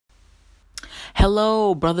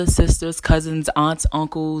Hello, brothers, sisters, cousins, aunts,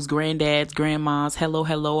 uncles, granddads, grandmas. Hello.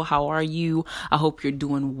 How are you? I hope you're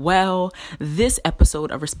doing well. This episode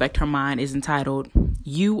of Respect Her Mind is entitled,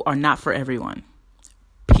 You Are Not For Everyone.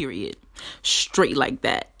 Period. Straight like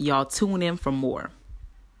that. Y'all tune in for more.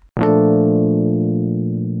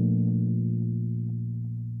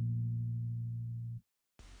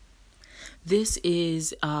 This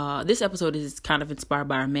episode is kind of inspired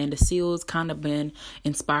by Amanda Seales, kind of been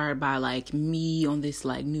inspired by me on this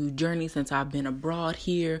new journey since I've been abroad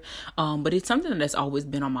here. But it's something that's always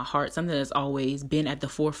been on my heart, something that's always been at the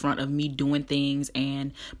forefront of me doing things.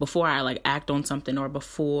 And before I act on something, or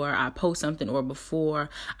before I post something, or before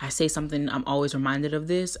I say something, I'm always reminded of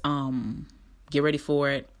this. Get ready for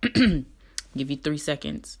it. Give you 3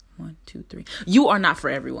 seconds. 1, 2, 3. You are not for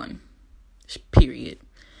everyone. Period.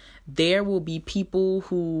 There will be people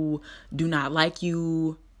who do not like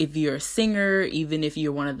you. If you're a singer, even if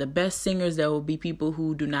you're one of the best singers, there will be people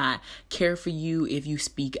who do not care for you if you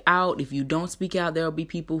speak out. If you don't speak out, there will be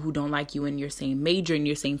people who don't like you in your same major, in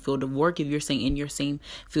your same field of work, if you're saying in your same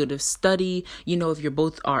field of study. If you're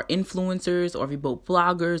both are influencers, or if you're both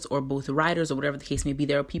bloggers, or both writers, or whatever the case may be,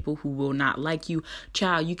 there are people who will not like you.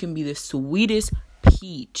 Child, you can be the sweetest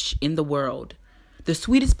peach in the world. The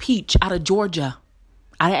sweetest peach out of Georgia,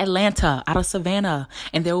 out of Atlanta, out of Savannah,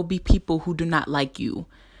 and there will be people who do not like you.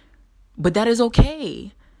 But that is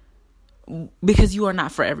okay, because you are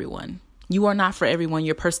not for everyone. You are not for everyone.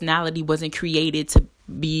 Your personality wasn't created to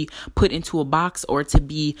be put into a box, or to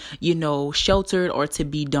be, sheltered, or to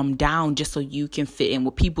be dumbed down just so you can fit in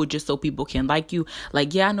with people, just so people can like you. I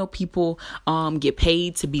know people get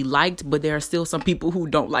paid to be liked, but there are still some people who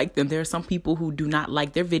don't like them. There are some people who do not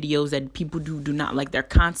like their videos, that people do not like their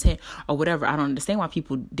content or whatever. I don't understand why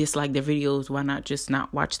people dislike their videos. Why not just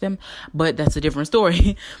not watch them? But that's a different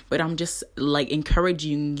story. But I'm just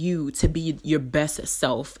encouraging you to be your best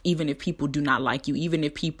self, even if people do not like you, even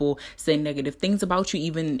if people say negative things about you,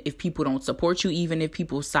 even if people don't support you, even if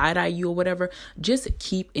people side-eye you or whatever. Just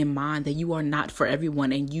keep in mind that you are not for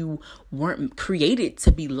everyone, and you weren't created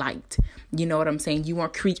to be liked. You know what I'm saying? You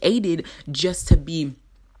weren't created just to be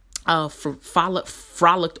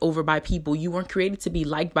frolicked over by people. You weren't created to be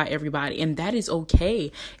liked by everybody, and that is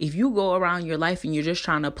okay. If you go around your life and you're just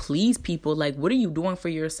trying to please people, what are you doing for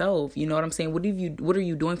yourself? You know what I'm saying? What are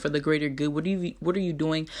you doing for the greater good? What are you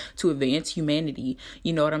doing to advance humanity?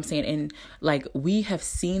 You know what I'm saying? And we have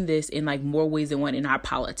seen this in more ways than one, in our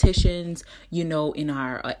politicians, in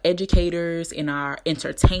our educators, in our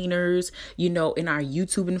entertainers, in our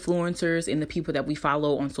YouTube influencers, in the people that we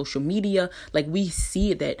follow on social media. We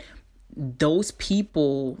see that those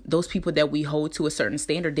people that we hold to a certain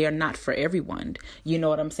standard, they're not for everyone. You know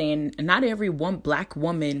what I'm saying? Not every one black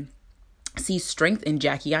woman sees strength in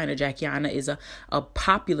Jackie Aina. Jackie Aina is a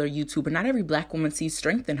popular YouTuber. Not every black woman sees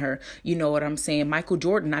strength in her. You know what I'm saying? Michael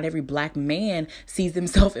Jordan, not every black man sees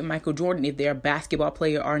himself in Michael Jordan, if they're a basketball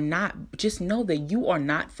player or not. Just know that you are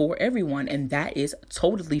not for everyone, and that is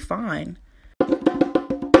totally fine.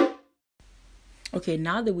 Okay,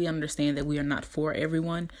 now that we understand that we are not for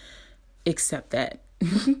everyone, accept that.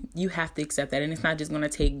 You have to accept that. And it's not just going to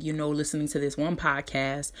take, listening to this one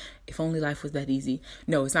podcast, if only life was that easy.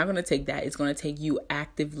 No, it's not going to take that. It's going to take you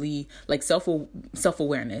actively,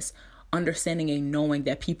 self-awareness, understanding and knowing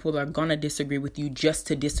that people are going to disagree with you just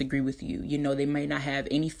to disagree with you. They may not have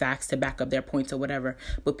any facts to back up their points or whatever,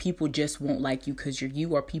 but people just won't like you because you're you,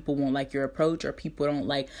 or people won't like your approach, or people don't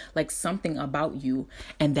like something about you.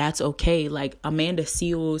 And that's okay. Amanda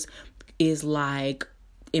Seales is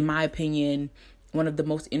in my opinion, one of the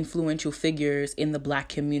most influential figures in the Black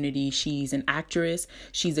community. She's an actress,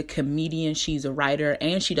 she's a comedian, she's a writer,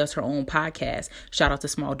 and she does her own podcast. Shout out to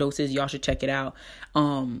Small Doses. Y'all should check it out.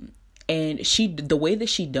 And the way that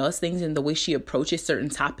she does things and the way she approaches certain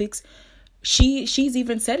topics, she's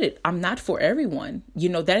even said it. I'm not for everyone.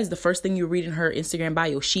 That is the first thing you read in her Instagram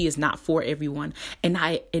bio. She is not for everyone. And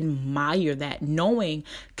I admire that,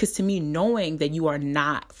 because to me, knowing that you are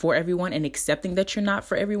not for everyone and accepting that you're not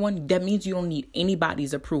for everyone, that means you don't need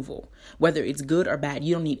anybody's approval, whether it's good or bad.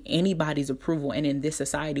 You don't need anybody's approval. And in this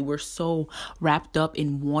society, we're so wrapped up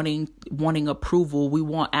in wanting approval. We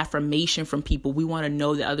want affirmation from people. We want to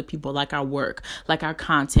know that other people like our work, like our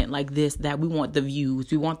content, like this, that. We want the views.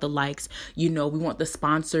 We want the likes. We want the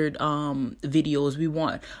sponsored videos. We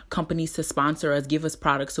want companies to sponsor us, give us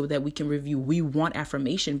products so that we can review. We want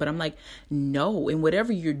affirmation. But I'm no. And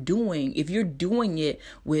whatever you're doing, if you're doing it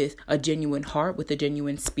with a genuine heart, with a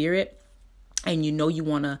genuine spirit, and you know you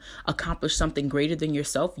want to accomplish something greater than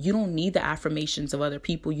yourself, you don't need the affirmations of other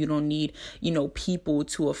people. You don't need, people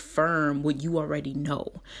to affirm what you already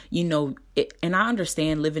know. And I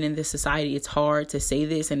understand living in this society, it's hard to say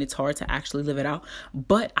this and it's hard to actually live it out,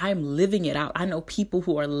 but I'm living it out. I know people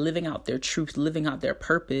who are living out their truth, living out their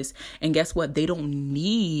purpose. And guess what? They don't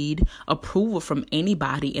need approval from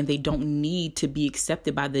anybody, and they don't need to be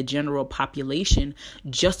accepted by the general population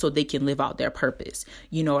just so they can live out their purpose.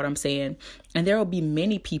 You know what I'm saying? And there will be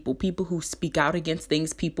many people who speak out against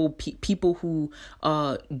things, people who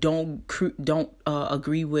don't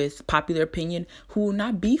agree with popular opinion, who will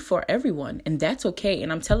not be for everyone, and that's okay.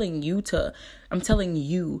 And I'm telling you,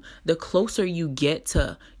 the closer you get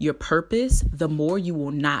to your purpose, the more you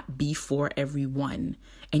will not be for everyone,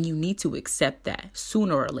 and you need to accept that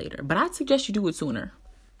sooner or later. But I'd suggest you do it sooner.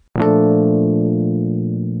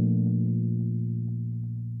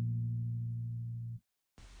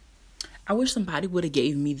 I wish somebody would have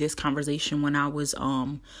gave me this conversation when I was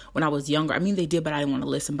younger. I mean, they did, but I didn't want to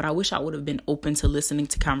listen. But I wish I would have been open to listening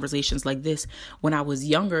to conversations like this when I was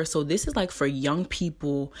younger. So this is like for young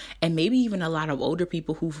people, and maybe even a lot of older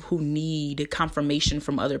people who need confirmation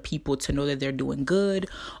from other people to know that they're doing good,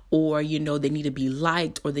 or they need to be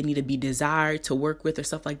liked, or they need to be desired to work with, or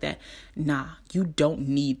stuff like that. Nah, you don't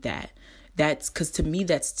need that. That's because to me,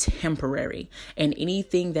 that's temporary. And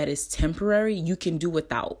anything that is temporary, you can do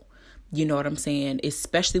without. You know what I'm saying?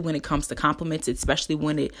 Especially when it comes to compliments, especially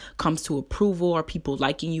when it comes to approval or people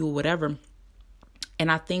liking you or whatever.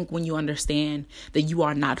 And I think when you understand that you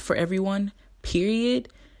are not for everyone, period,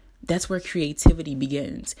 that's where creativity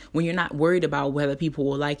begins. When you're not worried about whether people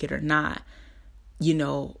will like it or not, you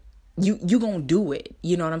gonna do it.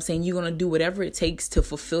 You know what I'm saying? You're gonna do whatever it takes to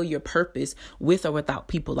fulfill your purpose with or without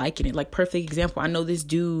people liking it. Like, perfect example, I know this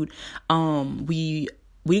dude,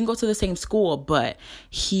 we didn't go to the same school, but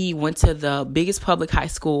he went to the biggest public high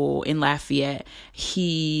school in Lafayette.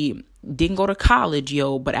 He didn't go to college,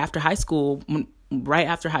 but after high school, right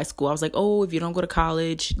after high school, I was like, oh, if you don't go to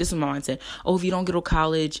college, this is my mindset. Oh, if you don't go to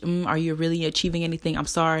college, are you really achieving anything? I'm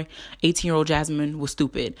sorry. 18-year-old Jasmine was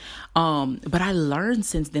stupid. But I learned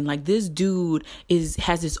since then, like, this dude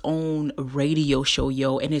has his own radio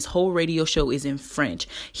show, and his whole radio show is in French.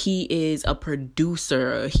 He is a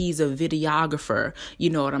producer. He's a videographer. You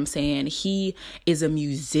know what I'm saying? He is a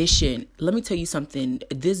musician. Let me tell you something.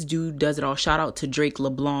 This dude does it all. Shout out to Drake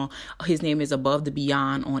LeBlanc. His name is Above the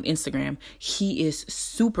Beyond on Instagram. He is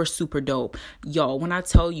super, super dope. Y'all, when I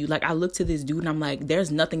tell you, like, I look to this dude and I'm like, there's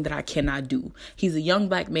nothing that I cannot do. He's a young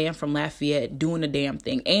black man from Lafayette doing a damn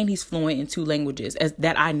thing. And he's fluent in 2 languages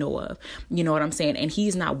that I know of. You know what I'm saying? And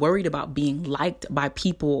he's not worried about being liked by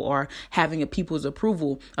people or having a people's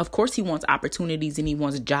approval. Of course, he wants opportunities and he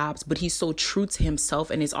wants jobs, but he's so true to himself,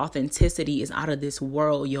 and his authenticity is out of this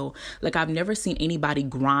world, yo. Like, I've never seen anybody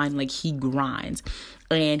grind like he grinds.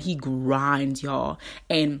 And he grinds, y'all.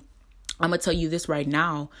 And I'm going to tell you this right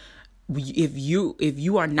now. If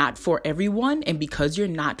you are not for everyone, and because you're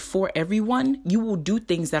not for everyone, you will do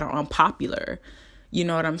things that are unpopular. You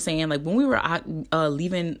know what I'm saying? Like, when we were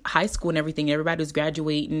leaving high school and everything, everybody was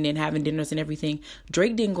graduating and having dinners and everything.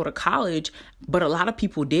 Drake didn't go to college, but a lot of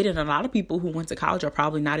people did. And a lot of people who went to college are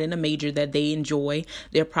probably not in a major that they enjoy.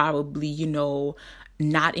 They're probably,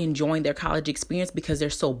 not enjoying their college experience because they're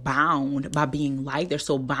so bound by being liked. They're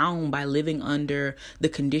so bound by living under the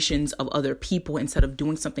conditions of other people instead of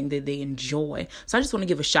doing something that they enjoy. So I just want to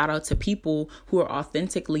give a shout out to people who are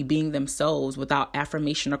authentically being themselves without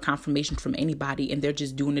affirmation or confirmation from anybody, and they're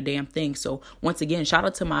just doing the damn thing. So once again, shout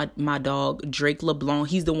out to my dog, Drake LeBlanc.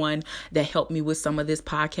 He's the one that helped me with some of this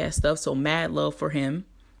podcast stuff. So mad love for him.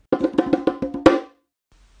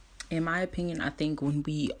 In my opinion, I think when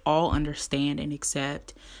we all understand and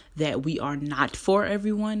accept that we are not for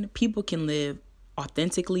everyone, people can live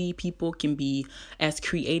authentically. People can be as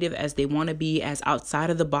creative as they want to be, as outside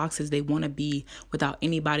of the box as they want to be, without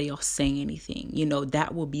anybody else saying anything.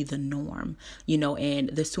 That will be the norm, and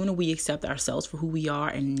the sooner we accept ourselves for who we are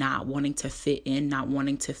and not wanting to fit in, not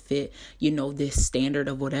wanting to fit, this standard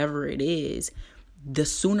of whatever it is, the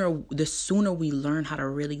sooner we learn how to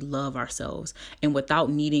really love ourselves, and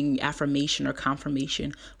without needing affirmation or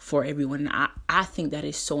confirmation for everyone. I think that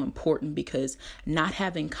is so important, because not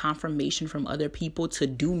having confirmation from other people to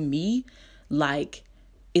do me, like,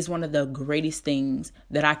 is one of the greatest things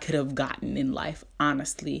that I could have gotten in life,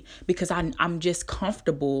 honestly, because I'm just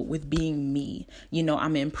comfortable with being me.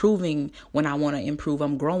 I'm improving when I want to improve.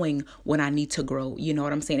 I'm growing when I need to grow. You know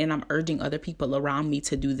what I'm saying? And I'm urging other people around me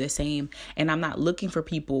to do the same. And I'm not looking for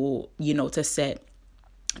people, to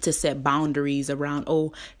set boundaries around,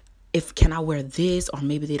 can I wear this, or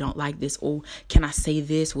maybe they don't like this, or can I say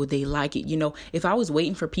this, would they like it? If I was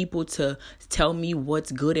waiting for people to tell me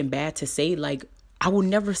what's good and bad to say, like, I will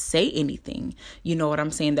never say anything. You know what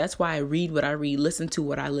I'm saying? That's why I read what I read, listen to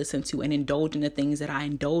what I listen to, and indulge in the things that I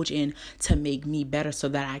indulge in to make me better, so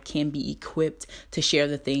that I can be equipped to share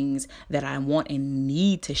the things that I want and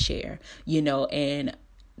need to share, and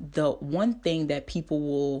the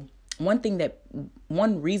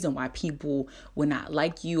one reason why people will not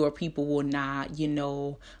like you, or people will not,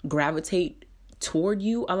 gravitate toward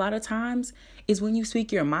you a lot of times, is when you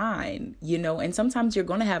speak your mind, and sometimes you're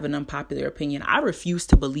going to have an unpopular opinion. I refuse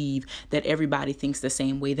to believe that everybody thinks the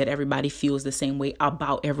same way, that everybody feels the same way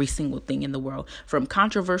about every single thing in the world, from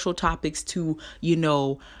controversial topics to,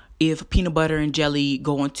 if peanut butter and jelly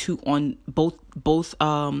go on both,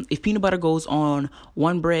 if peanut butter goes on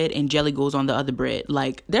one bread and jelly goes on the other bread,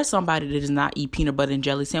 like, there's somebody that does not eat peanut butter and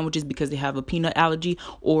jelly sandwiches because they have a peanut allergy,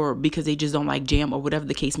 or because they just don't like jam, or whatever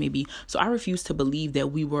the case may be. So I refuse to believe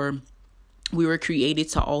that we were created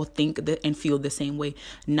to all think and feel the same way.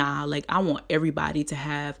 Nah, like, I want everybody to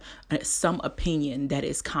have some opinion that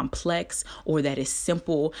is complex, or that is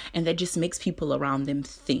simple, and that just makes people around them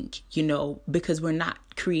think, because we're not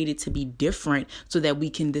created to be different so that we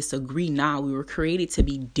can disagree. Nah, we were created to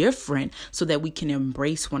be different so that we can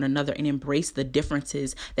embrace one another and embrace the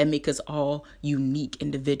differences that make us all unique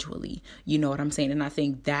individually. You know what I'm saying? And I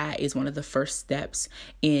think that is one of the first steps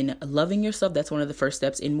in loving yourself. That's one of the first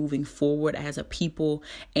steps in moving forward as a people.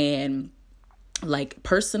 And, like,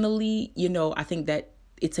 personally, I think that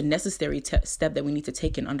it's a necessary step that we need to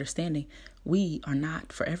take in understanding we are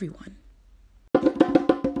not for everyone.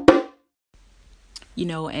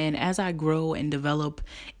 And as I grow and develop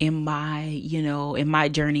in my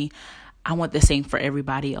journey, I want the same for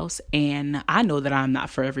everybody else. And I know that I'm not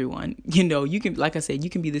for everyone. You can, like I said, you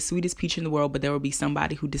can be the sweetest peach in the world, but there will be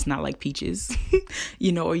somebody who does not like peaches,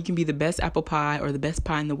 or you can be the best apple pie, or the best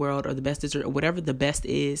pie in the world, or the best dessert, or whatever the best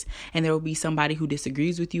is. And there will be somebody who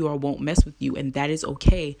disagrees with you or won't mess with you. And that is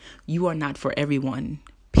okay. You are not for everyone,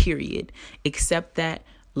 period. Accept that.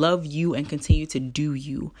 Love you and continue to do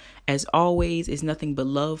you. As always, it's nothing but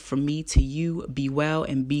love from me to you. Be well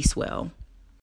and be swell.